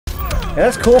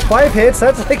That's cool. 5 hits.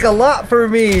 That's like a lot for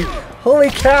me. Holy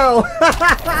cow.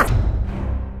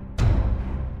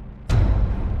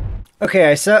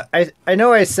 Okay, I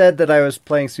know I said that I was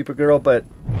playing Supergirl, but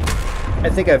I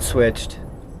think I've switched.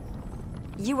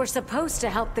 You were supposed to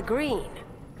help the green.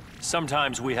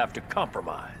 Sometimes we have to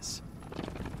compromise.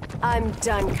 I'm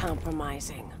done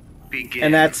compromising. Begin.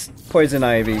 And that's Poison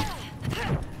Ivy.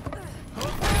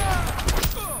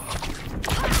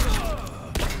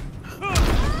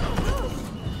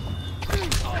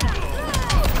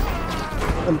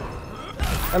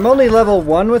 I'm only level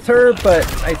 1 with her, but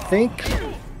I think...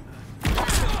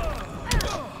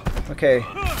 Okay.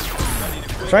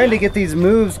 Trying to get these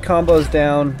moves combos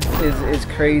down is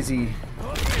crazy.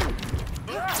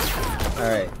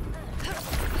 Alright.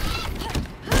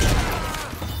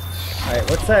 Alright,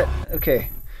 what's that? Okay.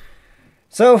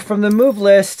 So, from the move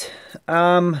list,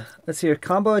 let's see here.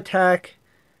 Combo attack.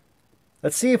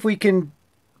 Let's see if we can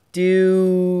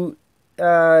do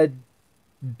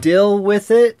Dill with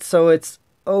it. So it's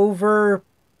over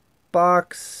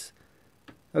box.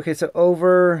 Okay, so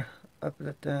over up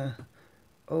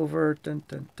over dun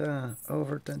dun dun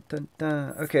over dun dun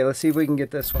dun. Okay, let's see if we can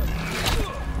get this one.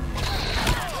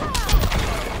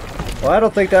 Well, I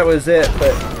don't think that was it,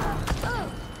 but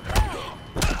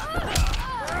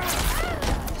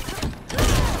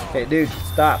okay, dude,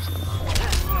 stop.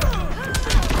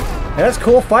 That's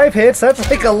cool. 5 hits. That's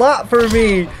like a lot for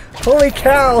me. Holy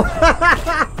cow.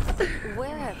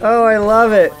 Oh, I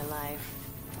love it.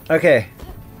 Okay.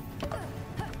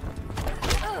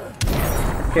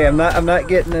 Okay, I'm not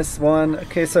getting this one.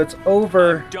 Okay, so it's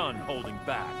over. I'm done holding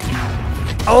back.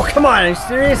 Oh, come on. Are you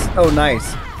serious? Oh,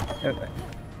 nice. Okay.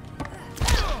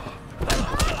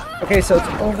 Okay, so it's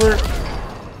over.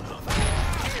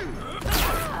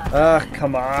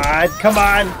 Come on. Come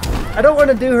on. I don't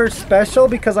want to do her special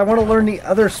because I want to learn the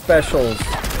other specials.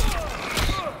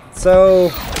 So,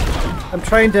 I'm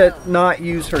trying to not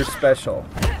use her special.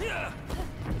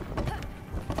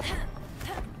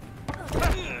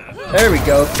 There we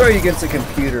go. Throw you against the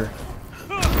computer.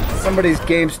 Somebody's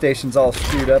game station's all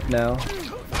screwed up now.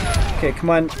 Okay, come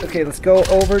on. Okay, let's go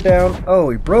over, down. Oh,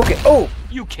 he broke it. Oh!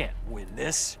 You can't win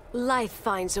this. Life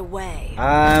finds a way.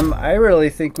 I really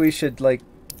think we should, like...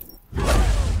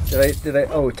 Did I?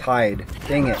 Oh, tied.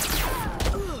 Dang it.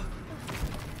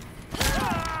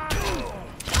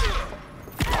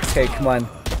 Okay, come on.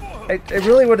 I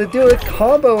really want to do a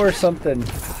combo or something.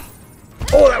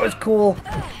 Oh, that was cool.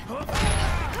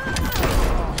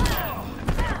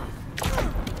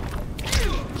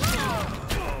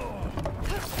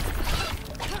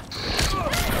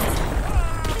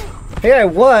 Hey, I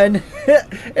won!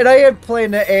 And I am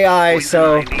playing the AI,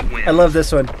 so I love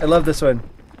this one. I love this one.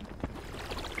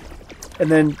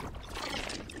 And then,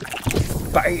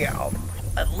 bam!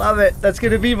 I love it. That's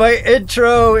gonna be my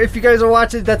intro. If you guys are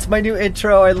watching, that's my new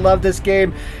intro. I love this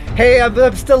game. Hey,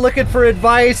 I'm still looking for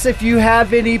advice. If you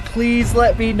have any, please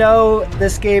let me know.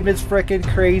 This game is freaking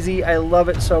crazy. I love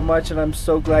it so much, and I'm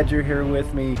so glad you're here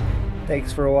with me.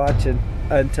 Thanks for watching.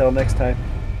 Until next time.